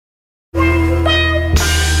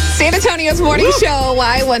San Antonio's morning show,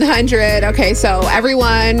 Y100. Okay, so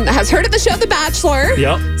everyone has heard of the show The Bachelor.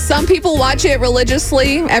 Yep. Some people watch it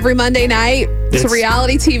religiously every Monday night. It's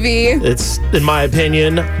reality TV. It's, in my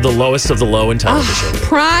opinion, the lowest of the low in television.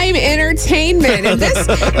 Prime entertainment. And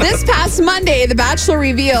this past Monday, The Bachelor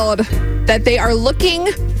revealed that they are looking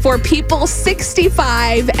for people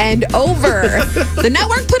 65 and over. The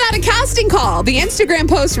network put out a casting call. The Instagram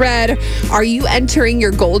post read, "Are you entering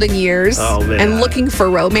your golden years and looking for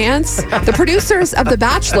romance? The producers of The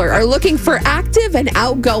Bachelor are looking for active and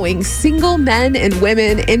outgoing single men and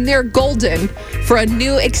women in their golden for a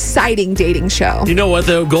new exciting dating show." You know what,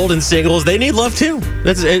 though? Golden singles, they need love, too.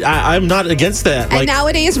 I'm not against that. And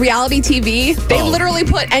nowadays, reality TV, they literally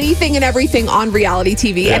put anything and everything on reality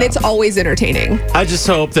TV, and it's always entertaining. I just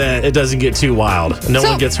hope that it doesn't get too wild. No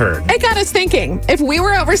one gets hurt. It got us thinking, if we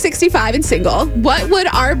were over 65 and single, what would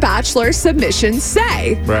our Bachelor submissions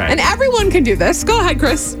say? Right. And everyone can do this. Go ahead,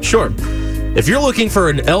 Chris. Sure. If you're looking for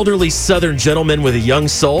an elderly Southern gentleman with a young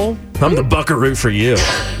soul, I'm the buckaroo for you.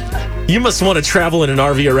 You must want to travel in an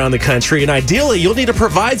RV around the country, and ideally, you'll need to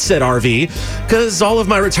provide said RV because all of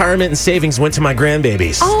my retirement and savings went to my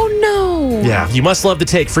grandbabies. Oh, no. Yeah, you must love to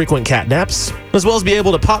take frequent cat naps, as well as be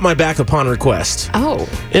able to pop my back upon request. Oh.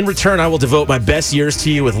 In return, I will devote my best years to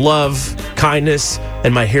you with love, kindness,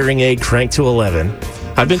 and my hearing aid cranked to 11.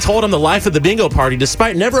 I've been told I'm the life of the bingo party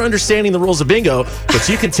despite never understanding the rules of bingo, but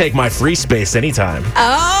you can take my free space anytime.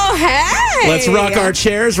 Oh, hey. Let's rock our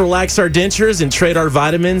chairs, relax our dentures, and trade our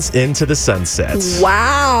vitamins into the sunsets.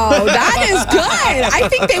 Wow, that is good. I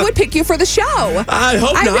think they would pick you for the show. I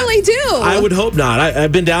hope not. I really do. I would hope not.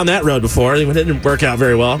 I've been down that road before. It didn't work out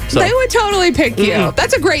very well. So. They would totally pick you.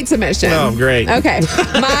 That's a great submission. Oh, great. Okay.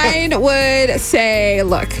 Mine would say,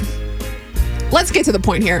 look, let's get to the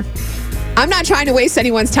point here. I'm not trying to waste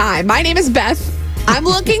anyone's time. My name is Beth. I'm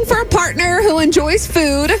looking for a partner who enjoys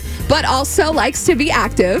food, but also likes to be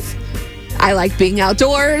active. I like being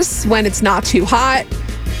outdoors when it's not too hot.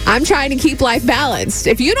 I'm trying to keep life balanced.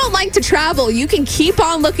 If you don't like to travel, you can keep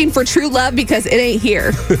on looking for true love because it ain't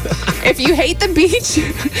here. If you hate the beach,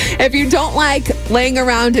 if you don't like laying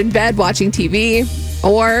around in bed watching TV,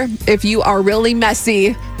 or if you are really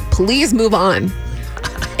messy, please move on.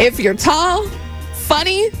 If you're tall,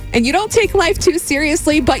 funny, and you don't take life too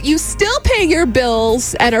seriously, but you still pay your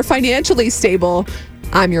bills and are financially stable,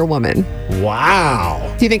 I'm your woman.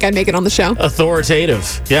 Wow. Do you think I'd make it on the show?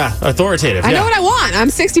 Authoritative. Yeah, authoritative. I know what I want. I'm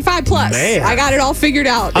 65 plus. Man. I got it all figured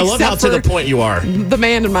out. I love how to the point you are. The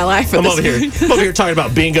man in my life. I'm over here talking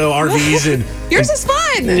about bingo, RVs, and yours is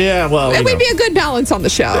fun. Yeah, well, it would be a good balance on the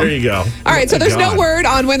show. There you go. All right, so there's no word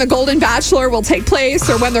on when the Golden Bachelor will take place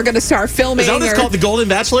or when they're going to start filming. Is that what it's called, the Golden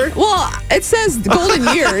Bachelor? Well, it says Golden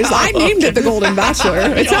Years. I named it the Golden Bachelor.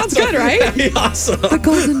 It sounds good, right? Awesome. The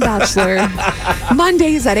Golden Bachelor.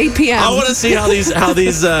 Mondays at 8 p.m. I want to see how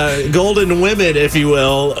these golden women, if you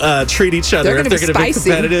will, treat each other. They're going to be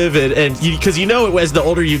competitive, and because as the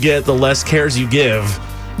older you get, the less cares you give.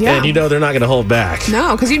 Yeah. And they're not going to hold back.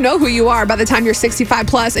 No, because you know who you are by the time you're 65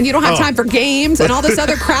 plus, and you don't have time for games and all this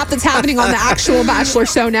other crap that's happening on the actual Bachelor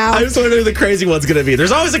show now. I just wonder who the crazy one's going to be.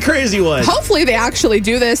 There's always a crazy one. Hopefully they actually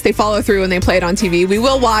do this. They follow through and they play it on TV. We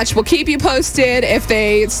will watch. We'll keep you posted if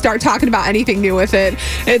they start talking about anything new with it.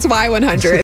 It's Y100.